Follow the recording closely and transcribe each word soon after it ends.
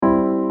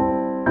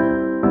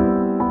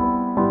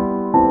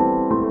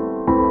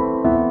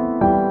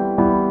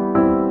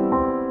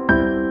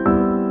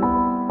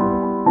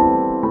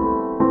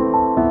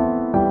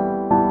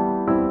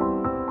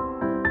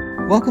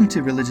Welcome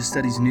to Religious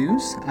Studies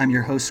News. I'm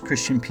your host,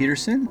 Christian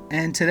Peterson,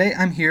 and today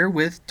I'm here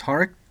with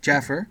Tariq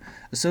Jaffer,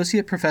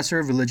 Associate Professor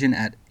of Religion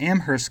at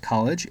Amherst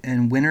College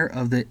and winner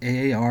of the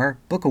AAR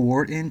Book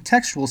Award in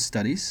Textual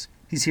Studies.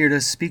 He's here to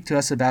speak to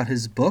us about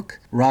his book,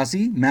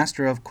 Razi,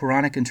 Master of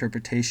Quranic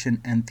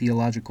Interpretation and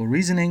Theological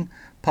Reasoning,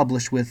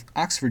 published with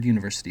Oxford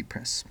University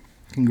Press.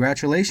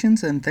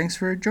 Congratulations, and thanks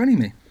for joining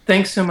me.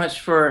 Thanks so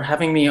much for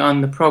having me on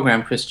the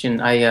program,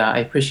 Christian. I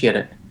appreciate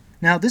it.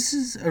 Now, this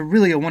is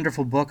really a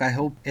wonderful book. I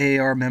hope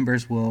AAR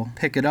members will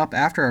pick it up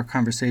after our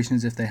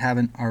conversations if they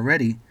haven't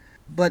already.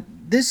 But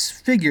this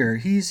figure,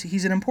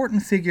 he's an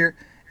important figure,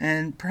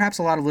 and perhaps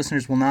a lot of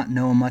listeners will not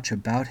know much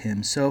about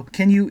him. So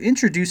can you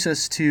introduce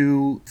us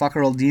to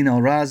Fakhr al-Din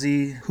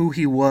al-Razi, who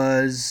he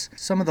was,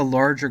 some of the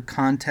larger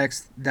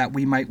context that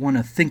we might want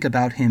to think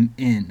about him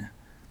in?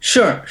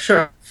 Sure.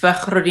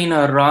 Fakhruddin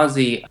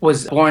al-Razi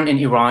was born in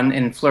Iran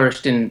and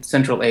flourished in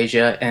Central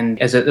Asia,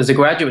 and as a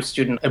graduate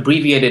student,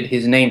 abbreviated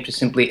his name to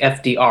simply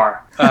FDR.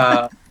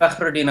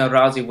 Fakhruddin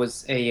al-Razi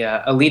was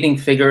a leading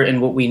figure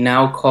in what we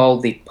now call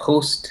the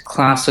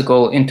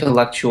post-classical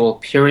intellectual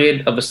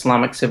period of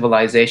Islamic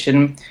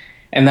civilization,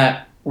 and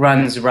that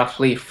runs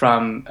roughly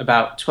from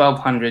about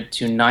 1200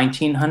 to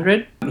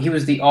 1900. He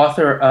was the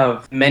author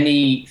of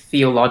many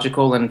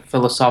theological and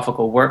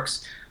philosophical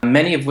works,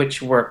 many of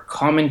which were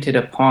commented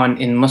upon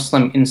in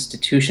Muslim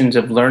institutions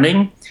of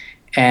learning,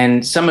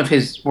 and some of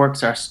his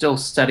works are still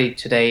studied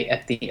today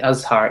at the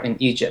Azhar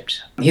in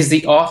Egypt. He's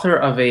the author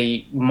of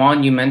a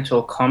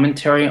monumental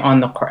commentary on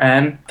the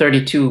Quran,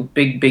 32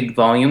 big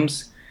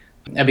volumes.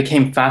 I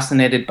became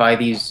fascinated by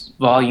these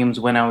volumes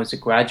when I was a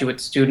graduate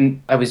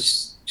student. I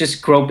was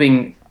just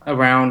groping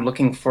around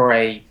looking for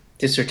a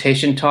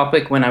dissertation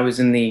topic when I was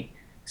in the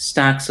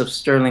stacks of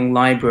Sterling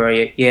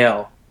Library at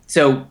Yale.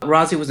 So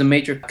Razi was a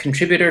major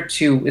contributor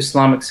to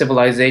Islamic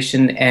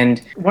civilization,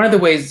 and one of the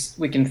ways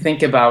we can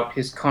think about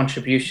his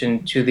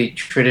contribution to the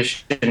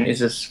tradition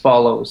is as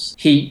follows.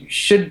 He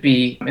should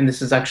be, and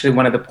this is actually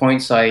one of the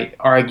points I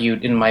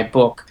argued in my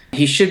book,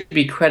 he should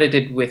be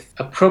credited with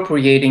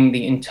appropriating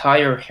the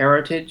entire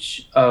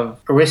heritage of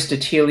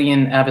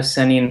Aristotelian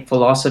Avicennian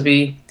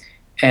philosophy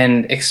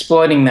and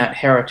exploiting that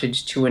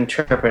heritage to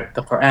interpret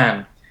the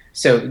Quran.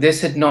 So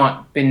this had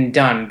not been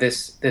done,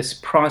 this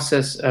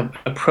process of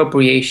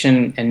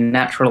appropriation and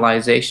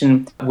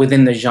naturalization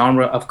within the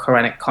genre of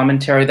Quranic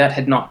commentary, that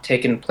had not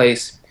taken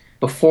place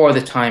before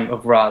the time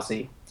of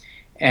Razi.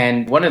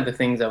 And one of the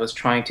things I was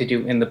trying to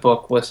do in the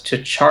book was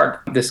to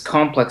chart this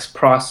complex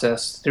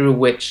process through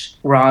which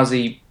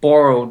Razi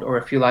borrowed, or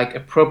if you like,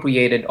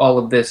 appropriated all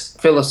of this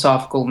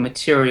philosophical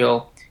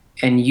material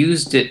and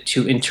used it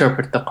to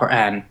interpret the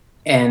Quran.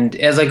 And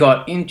as I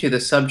got into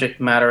the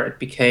subject matter, it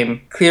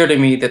became clear to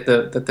me that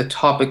the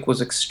topic was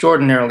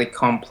extraordinarily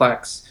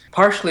complex,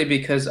 partially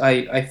because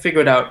I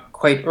figured out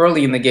quite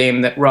early in the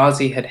game that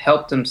Razi had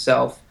helped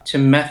himself to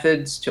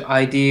methods, to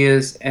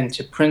ideas, and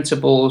to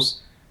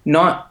principles,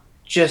 not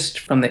just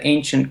from the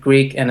ancient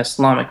Greek and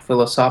Islamic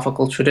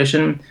philosophical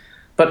tradition,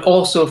 but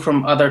also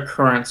from other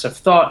currents of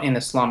thought in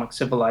Islamic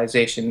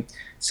civilization.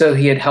 So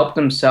he had helped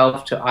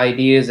himself to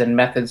ideas and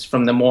methods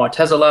from the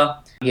Mu'tazila.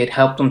 He had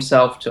helped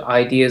himself to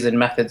ideas and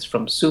methods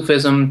from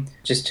Sufism,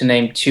 just to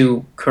name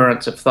two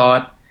currents of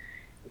thought.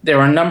 There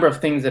were a number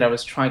of things that I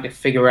was trying to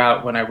figure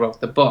out when I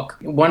wrote the book.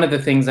 One of the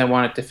things I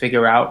wanted to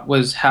figure out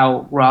was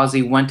how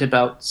Razi went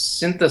about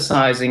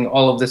synthesizing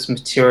all of this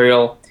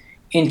material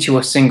into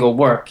a single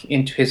work,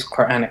 into his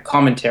Quranic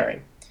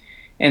commentary.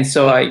 And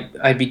so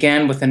I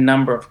began with a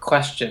number of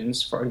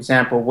questions. For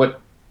example, what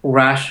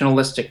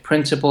rationalistic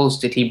principles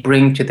did he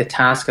bring to the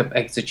task of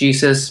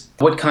exegesis?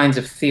 What kinds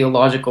of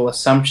theological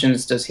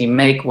assumptions does he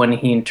make when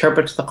he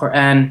interprets the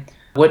Quran?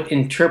 What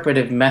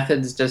interpretive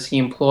methods does he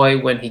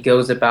employ when he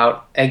goes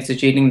about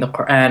exegeting the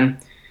Quran?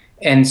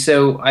 And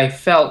so I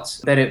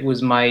felt that it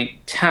was my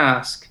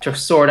task to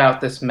sort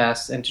out this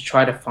mess and to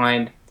try to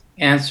find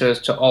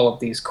answers to all of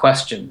these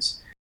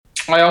questions.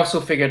 I also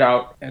figured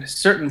out at a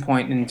certain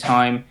point in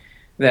time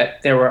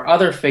that there were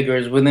other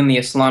figures within the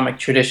Islamic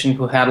tradition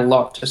who had a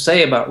lot to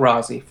say about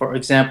Razi. For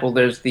example,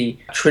 there's the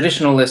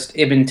traditionalist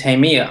Ibn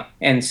Taymiyyah.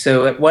 And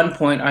so at one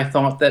point I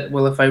thought that,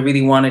 well, if I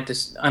really wanted to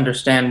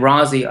understand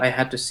Razi, I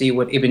had to see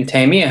what Ibn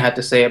Taymiyyah had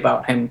to say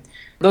about him.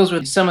 Those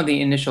were some of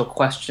the initial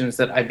questions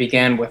that I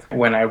began with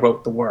when I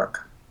wrote the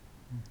work.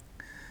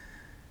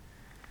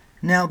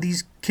 Now,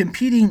 these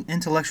competing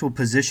intellectual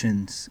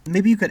positions,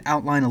 maybe you could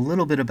outline a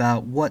little bit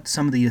about what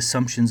some of the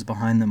assumptions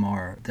behind them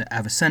are. The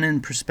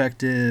Avicennian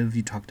perspective,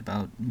 you talked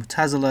about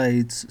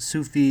Mu'tazilites,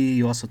 Sufi,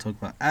 you also talked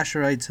about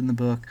Ash'arites in the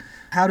book.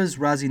 How does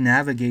Razi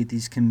navigate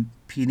these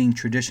competing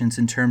traditions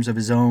in terms of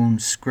his own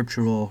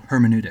scriptural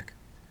hermeneutic?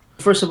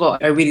 First of all,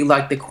 I really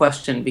like the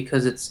question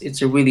because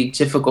it's a really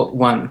difficult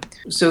one.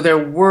 So there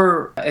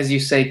were, as you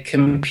say,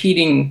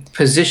 competing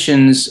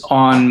positions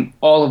on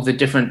all of the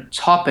different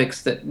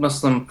topics that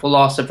Muslim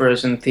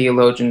philosophers and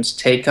theologians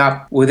take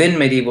up within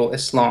medieval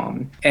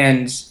Islam.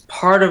 And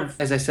part of,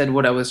 as I said,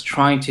 what I was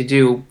trying to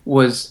do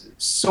was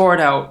sort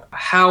out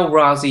how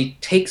Razi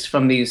takes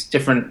from these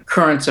different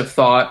currents of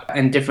thought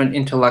and different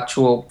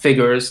intellectual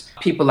figures,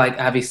 people like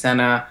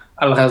Avicenna,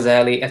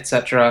 Al-Ghazali,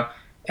 etc.,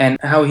 and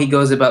how he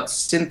goes about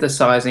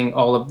synthesizing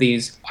all of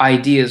these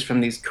ideas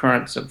from these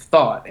currents of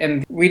thought.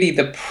 And really,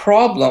 the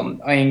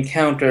problem I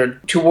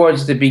encountered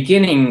towards the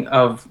beginning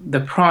of the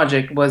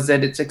project was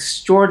that it's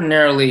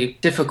extraordinarily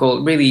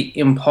difficult, really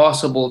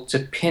impossible to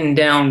pin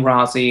down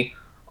Razi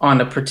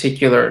on a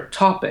particular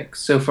topic.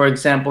 So, for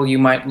example, you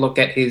might look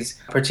at his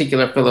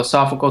particular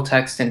philosophical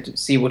text and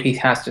see what he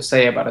has to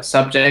say about a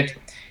subject,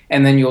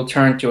 and then you'll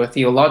turn to a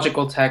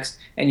theological text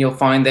and you'll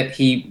find that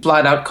he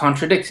flat out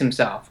contradicts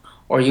himself.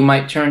 Or you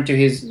might turn to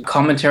his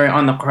commentary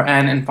on the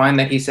Quran and find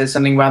that he says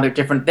something rather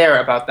different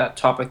there about that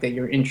topic that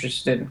you're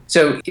interested in.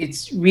 So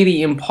it's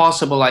really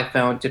impossible, I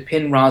found, to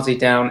pin Razi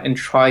down and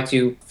try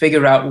to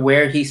figure out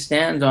where he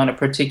stands on a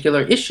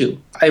particular issue.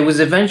 I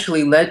was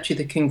eventually led to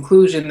the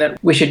conclusion that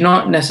we should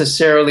not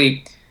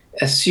necessarily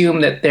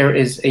assume that there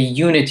is a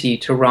unity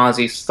to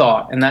Razi's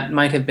thought, and that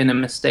might have been a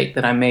mistake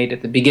that I made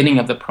at the beginning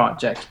of the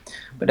project.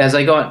 But as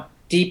I got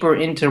deeper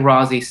into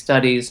Razi's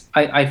studies,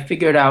 I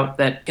figured out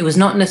that it was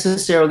not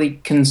necessarily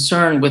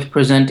concerned with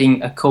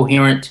presenting a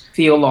coherent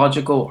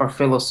theological or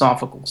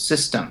philosophical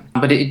system,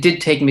 but it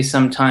did take me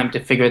some time to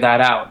figure that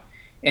out.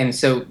 And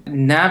so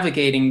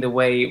navigating the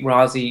way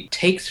Razi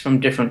takes from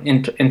different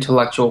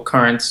intellectual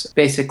currents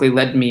basically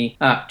led me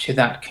to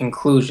that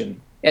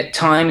conclusion. At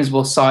times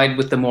we'll side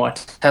with the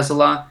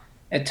Mu'tazila,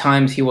 at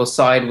times he will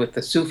side with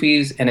the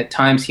Sufis, and at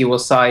times he will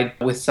side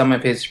with some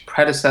of his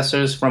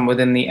predecessors from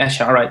within the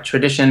Ash'arite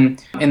tradition.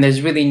 And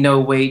there's really no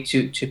way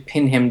to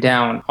pin him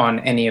down on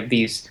any of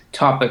these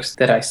topics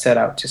that I set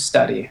out to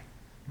study.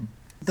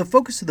 The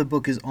focus of the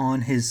book is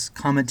on his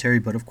commentary,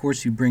 but of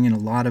course you bring in a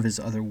lot of his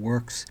other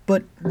works.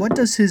 But what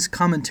does his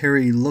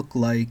commentary look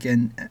like,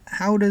 and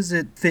how does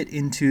it fit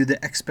into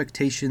the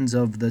expectations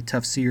of the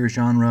tafsir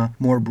genre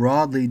more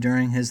broadly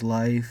during his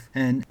life?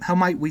 And how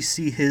might we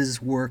see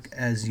his work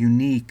as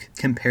unique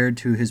compared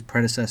to his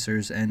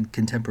predecessors and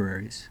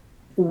contemporaries?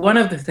 One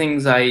of the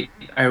things I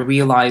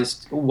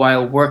realized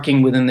while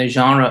working within the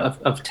genre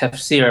of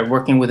tafsir,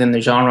 working within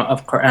the genre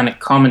of Quranic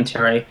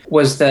commentary,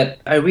 was that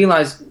I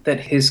realized that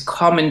his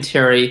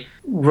commentary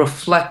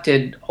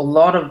reflected a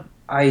lot of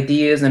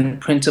ideas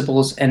and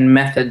principles and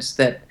methods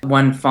that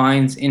one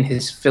finds in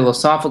his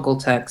philosophical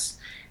texts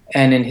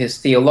and in his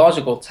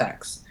theological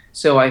texts.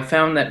 So I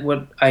found that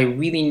what I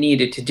really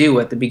needed to do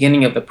at the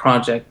beginning of the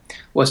project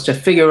was to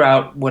figure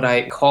out what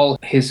I call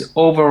his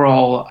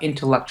overall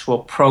intellectual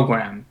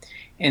program.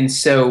 And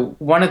so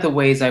one of the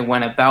ways I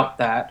went about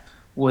that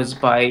was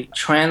by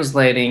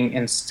translating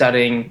and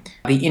studying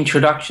the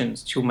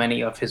introductions to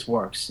many of his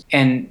works.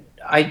 And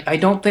I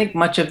don't think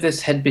much of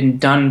this had been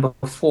done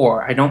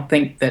before. I don't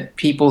think that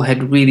people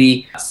had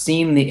really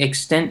seen the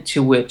extent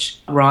to which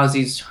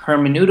Razi's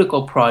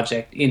hermeneutical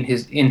project in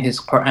his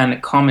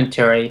Quranic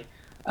commentary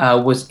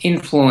was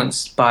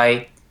influenced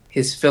by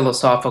his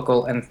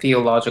philosophical and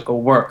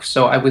theological work.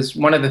 So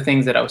one of the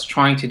things that I was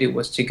trying to do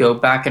was to go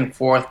back and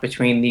forth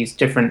between these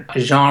different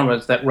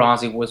genres that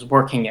Razi was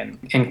working in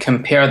and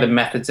compare the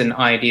methods and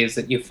ideas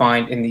that you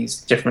find in these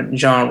different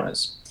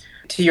genres.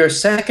 To your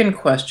second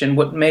question,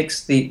 what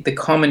makes the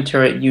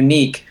commentary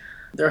unique?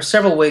 There are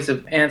several ways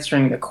of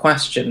answering the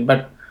question,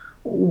 but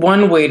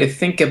one way to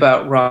think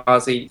about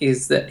Razi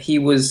is that he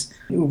was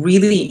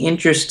really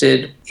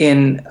interested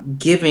in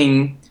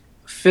giving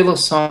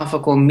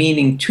philosophical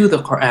meaning to the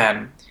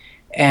Quran.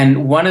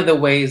 And one of the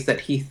ways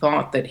that he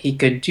thought that he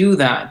could do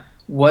that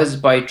was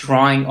by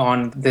drawing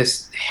on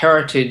this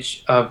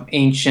heritage of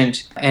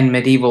ancient and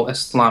medieval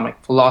Islamic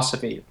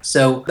philosophy.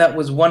 So that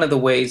was one of the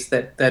ways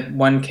that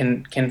one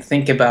can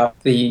think about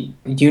the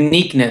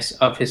uniqueness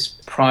of his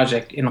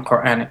project in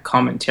Quranic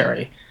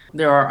commentary.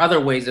 There are other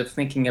ways of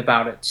thinking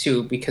about it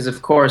too, because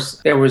of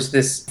course there was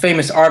this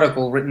famous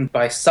article written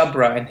by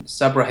Sabra, and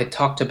Sabra had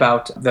talked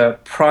about the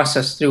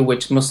process through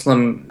which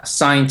Muslim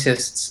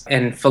scientists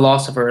and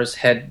philosophers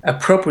had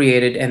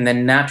appropriated and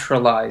then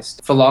naturalized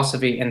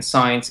philosophy and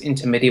science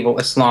into medieval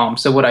Islam.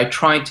 So what I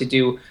tried to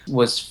do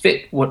was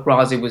fit what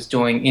Razi was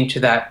doing into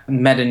that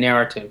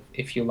meta-narrative,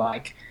 if you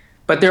like.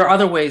 But there are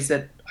other ways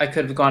that I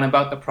could have gone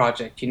about the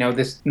project.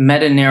 This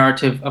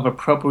meta-narrative of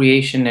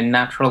appropriation and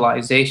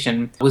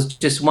naturalization was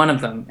just one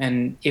of them.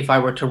 And if I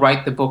were to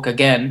write the book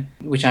again,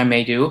 which I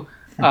may do,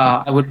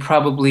 I would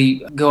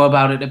probably go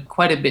about it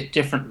quite a bit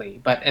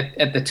differently. But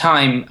at the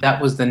time,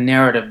 that was the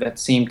narrative that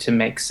seemed to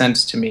make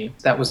sense to me.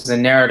 That was the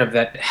narrative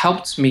that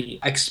helped me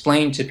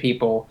explain to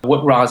people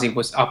what Razi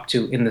was up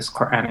to in this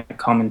Quranic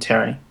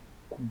commentary.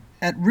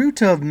 At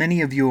root of many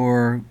of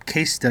your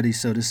case studies,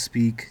 so to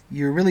speak,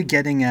 you're really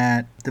getting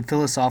at the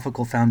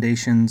philosophical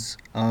foundations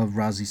of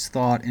Razi's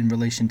thought in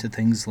relation to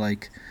things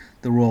like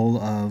the role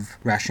of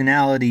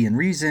rationality and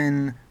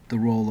reason, the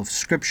role of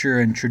scripture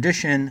and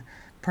tradition.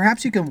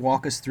 Perhaps you can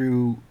walk us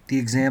through the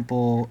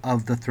example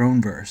of the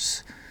throne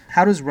verse.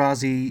 How does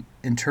Razi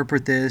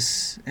interpret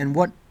this, and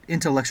what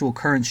intellectual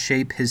currents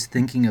shape his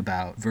thinking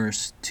about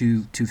verse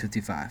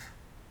 255?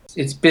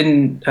 It's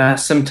been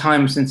some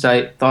time since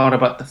I thought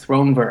about the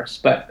throne verse,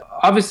 but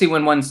obviously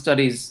when one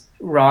studies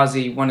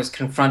Razi, one is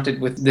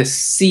confronted with this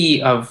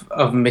sea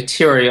of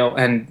material,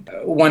 and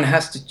one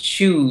has to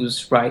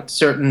choose, right,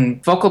 certain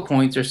focal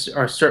points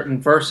or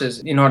certain verses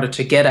in order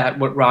to get at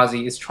what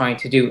Razi is trying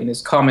to do in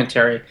his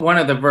commentary. One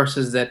of the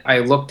verses that I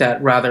looked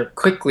at rather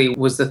quickly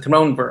was the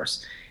throne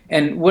verse.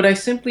 And what I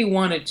simply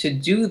wanted to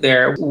do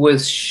there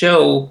was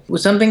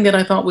something that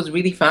I thought was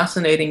really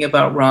fascinating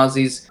about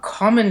Razi's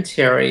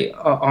commentary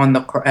on the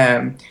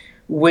Quran,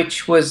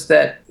 which was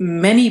that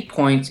many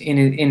points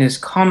in his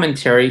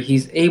commentary,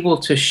 he's able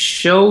to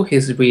show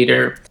his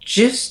reader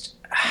just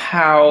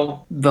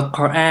how the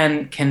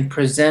Quran can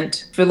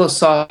present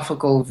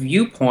philosophical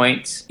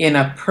viewpoints in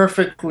a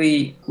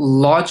perfectly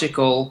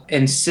logical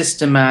and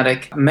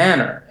systematic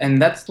manner.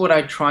 And that's what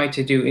I tried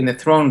to do in the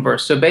throne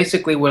verse. So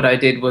basically what I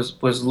did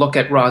was look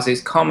at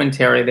Razi's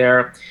commentary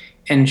there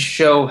and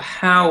show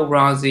how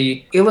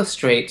Razi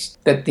illustrates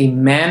that the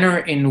manner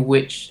in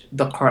which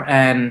the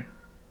Quran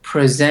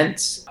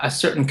presents a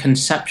certain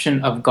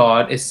conception of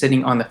God as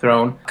sitting on the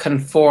throne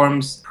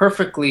conforms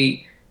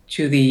perfectly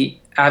to the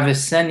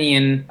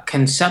Avicennian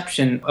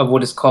conception of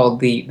what is called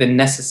the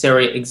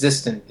necessary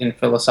existent in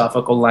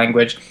philosophical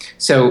language.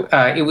 So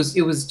it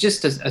was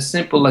just a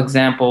simple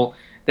example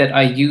that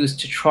I used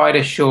to try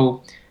to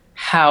show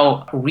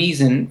how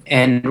reason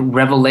and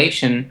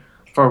revelation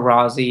for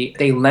Razi,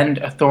 they lend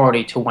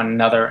authority to one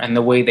another and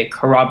the way they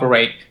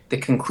corroborate the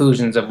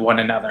conclusions of one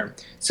another.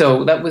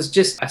 So that was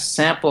just a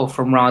sample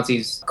from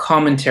Razi's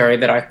commentary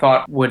that I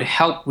thought would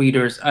help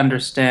readers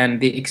understand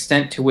the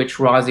extent to which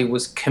Razi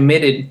was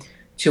committed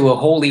to a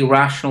wholly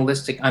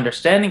rationalistic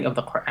understanding of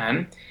the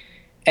Quran,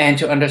 and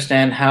to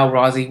understand how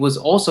Razi was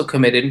also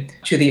committed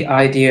to the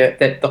idea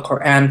that the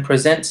Quran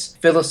presents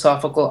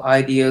philosophical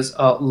ideas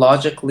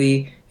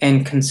logically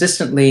and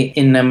consistently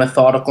in a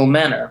methodical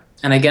manner.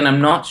 And again,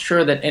 I'm not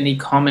sure that any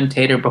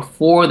commentator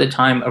before the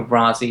time of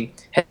Razi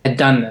had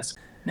done this.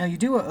 Now, you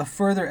do a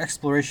further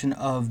exploration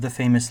of the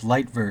famous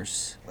light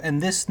verse,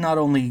 and this not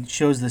only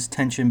shows this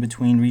tension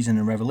between reason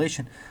and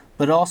revelation,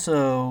 but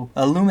also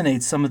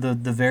illuminates some of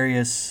the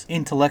various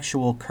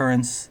intellectual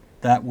currents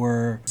that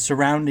were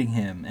surrounding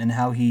him and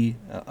how he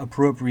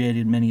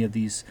appropriated many of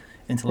these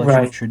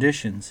intellectual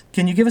traditions.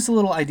 Can you give us a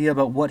little idea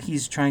about what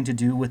he's trying to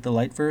do with the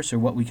light verse, or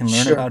what we can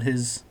learn about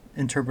his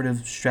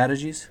interpretive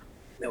strategies?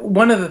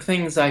 One of the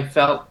things I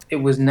felt it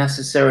was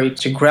necessary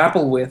to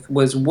grapple with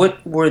was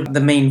what were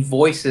the main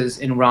voices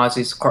in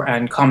Razi's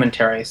Quran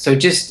commentary. So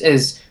just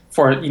as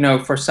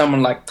for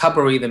someone like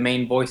Tabari, the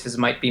main voices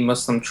might be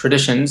Muslim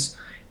traditions,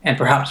 and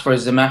perhaps for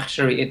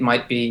Zamakhshari it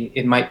might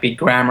be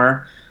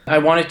grammar. I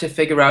wanted to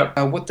figure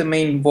out what the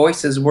main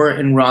voices were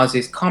in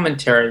Razi's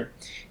commentary,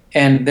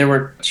 and there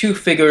were two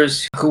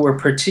figures who were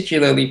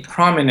particularly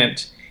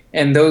prominent,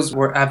 and those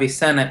were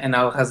Avicenna and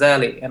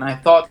Al-Ghazali. And I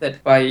thought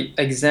that by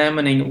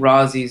examining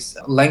Razi's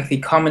lengthy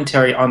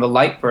commentary on the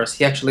light verse,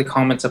 he actually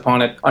comments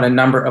upon it on a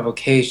number of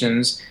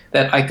occasions,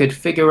 that I could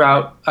figure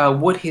out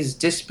what his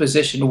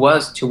disposition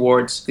was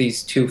towards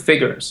these two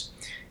figures.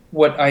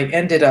 What I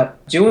ended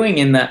up doing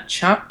in that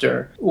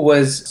chapter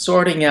was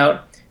sorting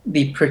out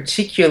the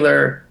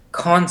particular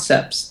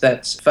concepts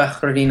that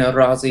Fakhruddin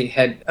Razi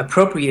had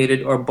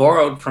appropriated or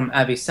borrowed from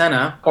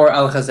Avicenna or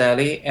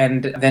Al-Ghazali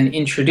and then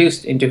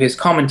introduced into his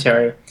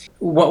commentary.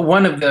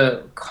 One of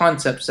the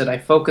concepts that I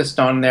focused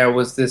on there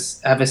was this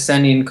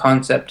Avicennian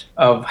concept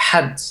of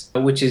hads,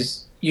 which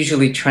is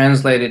usually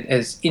translated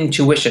as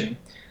intuition.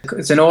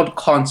 It's an old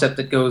concept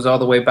that goes all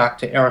the way back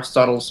to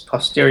Aristotle's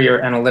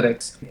posterior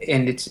analytics,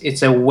 and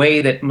it's a way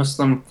that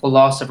Muslim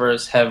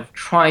philosophers have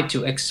tried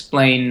to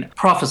explain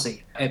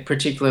prophecy,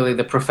 particularly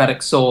the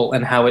prophetic soul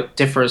and how it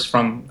differs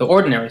from the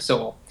ordinary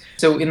soul.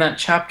 So in that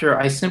chapter,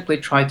 I simply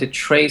tried to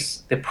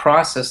trace the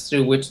process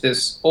through which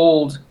this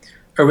old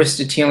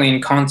Aristotelian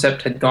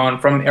concept had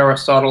gone from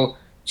Aristotle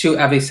to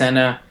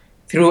Avicenna,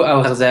 through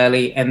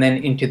Al-Ghazali, and then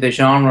into the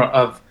genre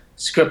of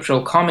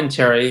scriptural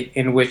commentary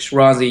in which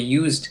Razi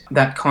used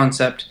that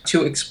concept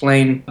to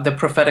explain the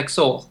prophetic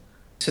soul.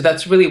 So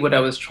that's really what I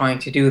was trying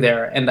to do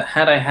there. And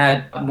had I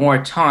had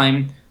more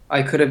time,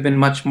 I could have been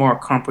much more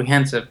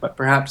comprehensive, but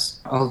perhaps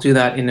I'll do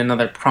that in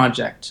another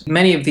project.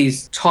 Many of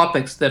these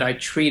topics that I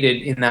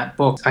treated in that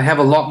book, I have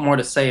a lot more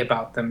to say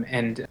about them,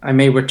 and I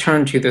may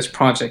return to this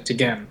project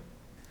again.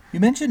 You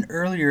mentioned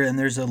earlier, and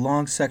there's a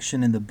long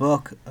section in the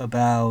book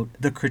about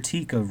the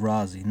critique of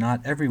Razi.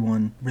 Not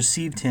everyone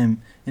received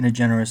him in a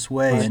generous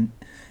way, right. And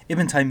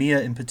Ibn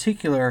Taymiyyah in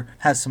particular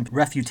has some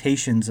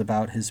refutations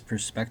about his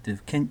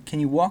perspective. Can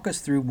you walk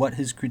us through what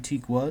his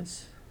critique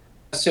was?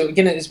 So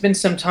again, it's been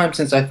some time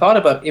since I thought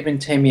about Ibn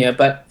Taymiyyah,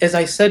 but as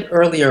I said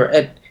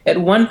earlier, At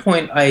one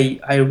point,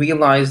 I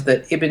realized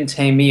that Ibn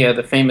Taymiyyah,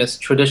 the famous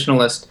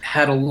traditionalist,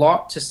 had a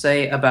lot to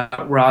say about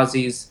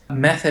Razi's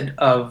method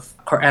of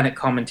Quranic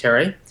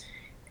commentary.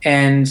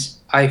 And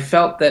I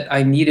felt that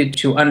I needed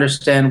to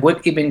understand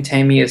what Ibn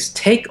Taymiyyah's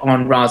take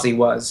on Razi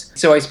was.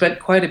 So I spent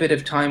quite a bit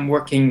of time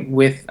working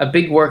with a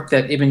big work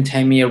that Ibn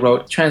Taymiyyah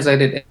wrote,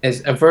 translated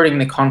as Averting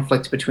the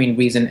Conflict Between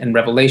Reason and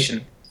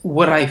Revelation.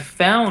 What I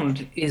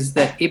found is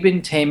that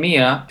Ibn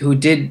Taymiyyah, who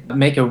did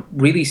make a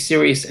really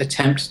serious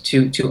attempt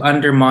to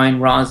undermine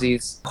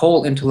Razi's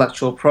whole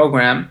intellectual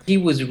program, he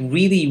was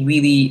really,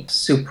 really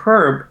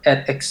superb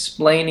at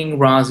explaining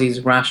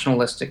Razi's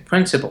rationalistic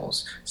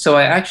principles. So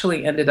I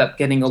actually ended up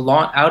getting a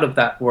lot out of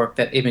that work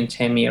that Ibn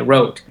Taymiyyah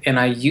wrote, and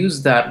I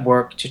used that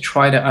work to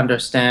try to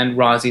understand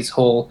Razi's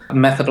whole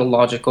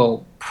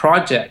methodological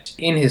project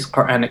in his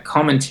Quranic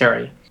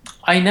commentary.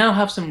 I now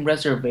have some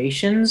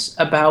reservations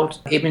about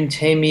Ibn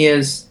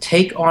Taymiyyah's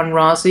take on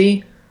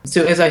Razi.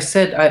 So as I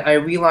said, I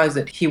realized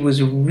that he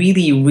was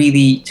really,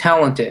 really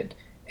talented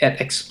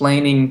at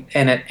explaining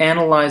and at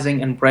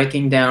analyzing and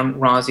breaking down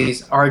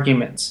Razi's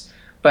arguments.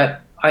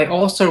 But I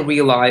also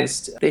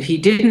realized that he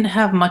didn't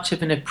have much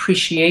of an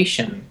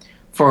appreciation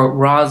for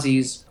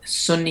Razi's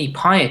Sunni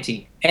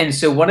piety. And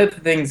so one of the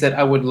things that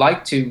I would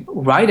like to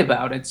write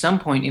about at some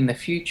point in the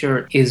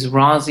future is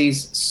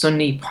Razi's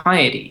Sunni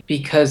piety,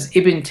 because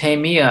Ibn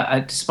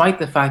Taymiyyah, despite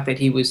the fact that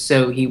he was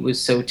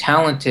so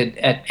talented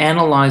at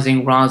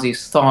analyzing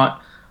Razi's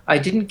thought, I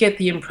didn't get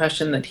the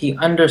impression that he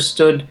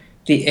understood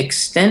the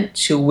extent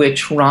to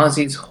which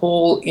Razi's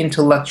whole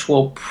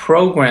intellectual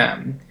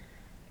program,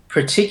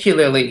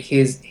 particularly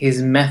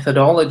his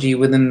methodology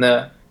within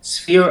the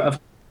sphere of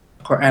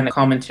Quranic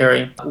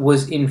commentary,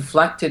 was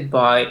inflected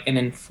by and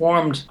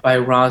informed by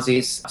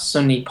Razi's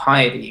Sunni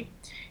piety.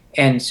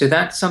 And so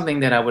that's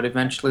something that I would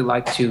eventually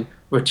like to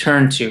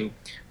return to.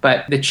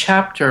 But the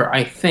chapter,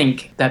 I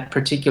think, that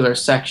particular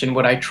section,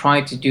 what I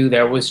tried to do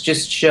there was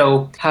just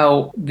show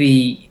how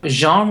the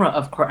genre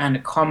of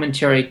Quranic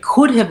commentary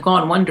could have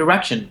gone one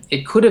direction.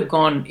 It could have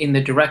gone in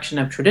the direction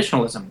of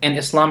traditionalism. And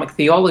Islamic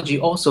theology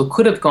also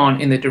could have gone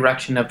in the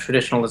direction of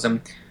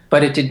traditionalism,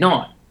 but it did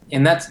not.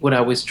 And that's what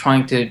I was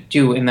trying to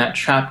do in that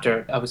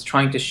chapter. I was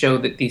trying to show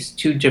that these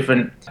two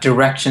different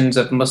directions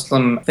of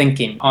Muslim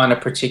thinking on a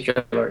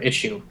particular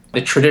issue,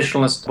 the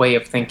traditionalist way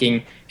of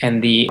thinking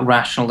and the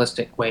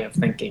rationalistic way of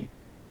thinking.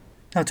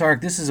 Now,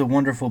 Tariq, this is a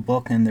wonderful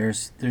book, and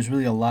there's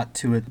really a lot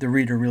to it. The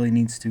reader really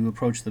needs to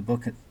approach the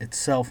book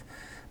itself.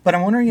 But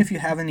I'm wondering if you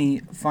have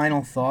any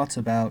final thoughts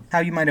about how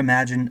you might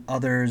imagine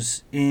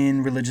others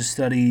in religious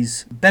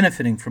studies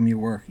benefiting from your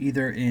work,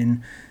 either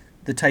in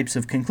the types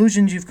of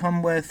conclusions you've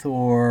come with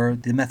or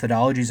the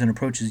methodologies and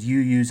approaches you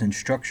use in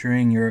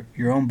structuring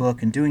your own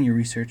book and doing your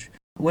research.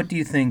 What do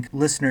you think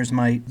listeners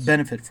might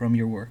benefit from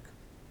your work?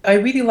 I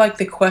really like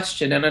the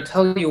question, and I'll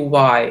tell you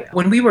why.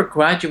 When we were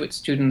graduate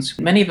students,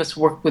 many of us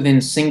worked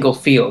within single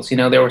fields.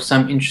 There were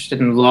some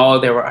interested in law,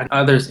 there were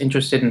others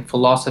interested in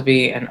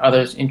philosophy, and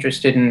others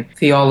interested in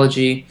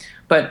theology.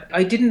 But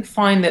I didn't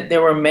find that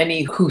there were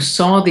many who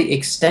saw the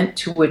extent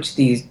to which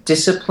these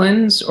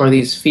disciplines or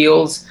these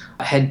fields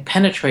had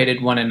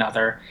penetrated one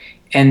another.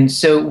 And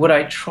so what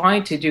I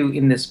tried to do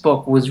in this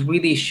book was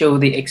really show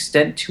the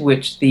extent to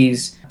which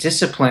these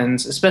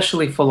disciplines,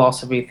 especially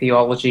philosophy,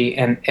 theology,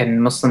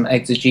 and Muslim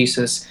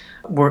exegesis,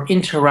 were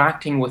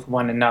interacting with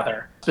one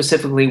another,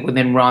 specifically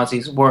within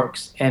Razi's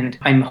works. And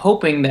I'm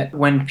hoping that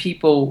when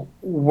people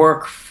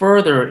work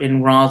further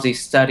in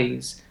Razi's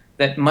studies,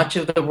 that much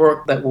of the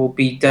work that will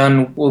be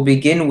done will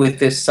begin with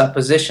this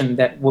supposition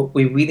that what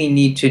we really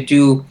need to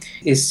do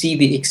is see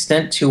the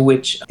extent to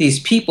which these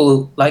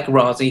people like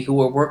Razi,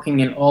 who are working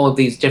in all of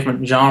these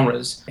different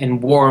genres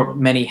and wore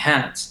many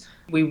hats,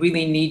 we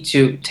really need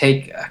to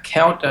take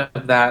account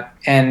of that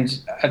and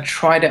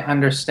try to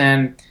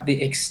understand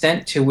the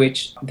extent to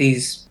which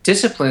these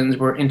disciplines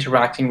were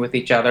interacting with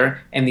each other,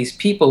 and these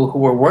people who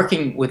were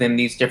working within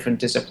these different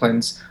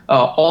disciplines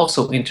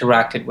also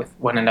interacted with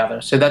one another.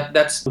 So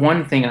that's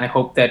one thing I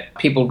hope that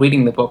people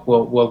reading the book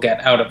will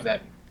get out of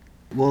that.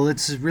 Well,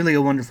 it's really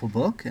a wonderful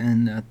book,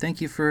 and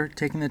thank you for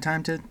taking the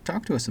time to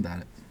talk to us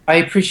about it. I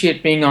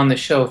appreciate being on the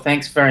show.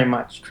 Thanks very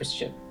much,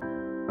 Christian.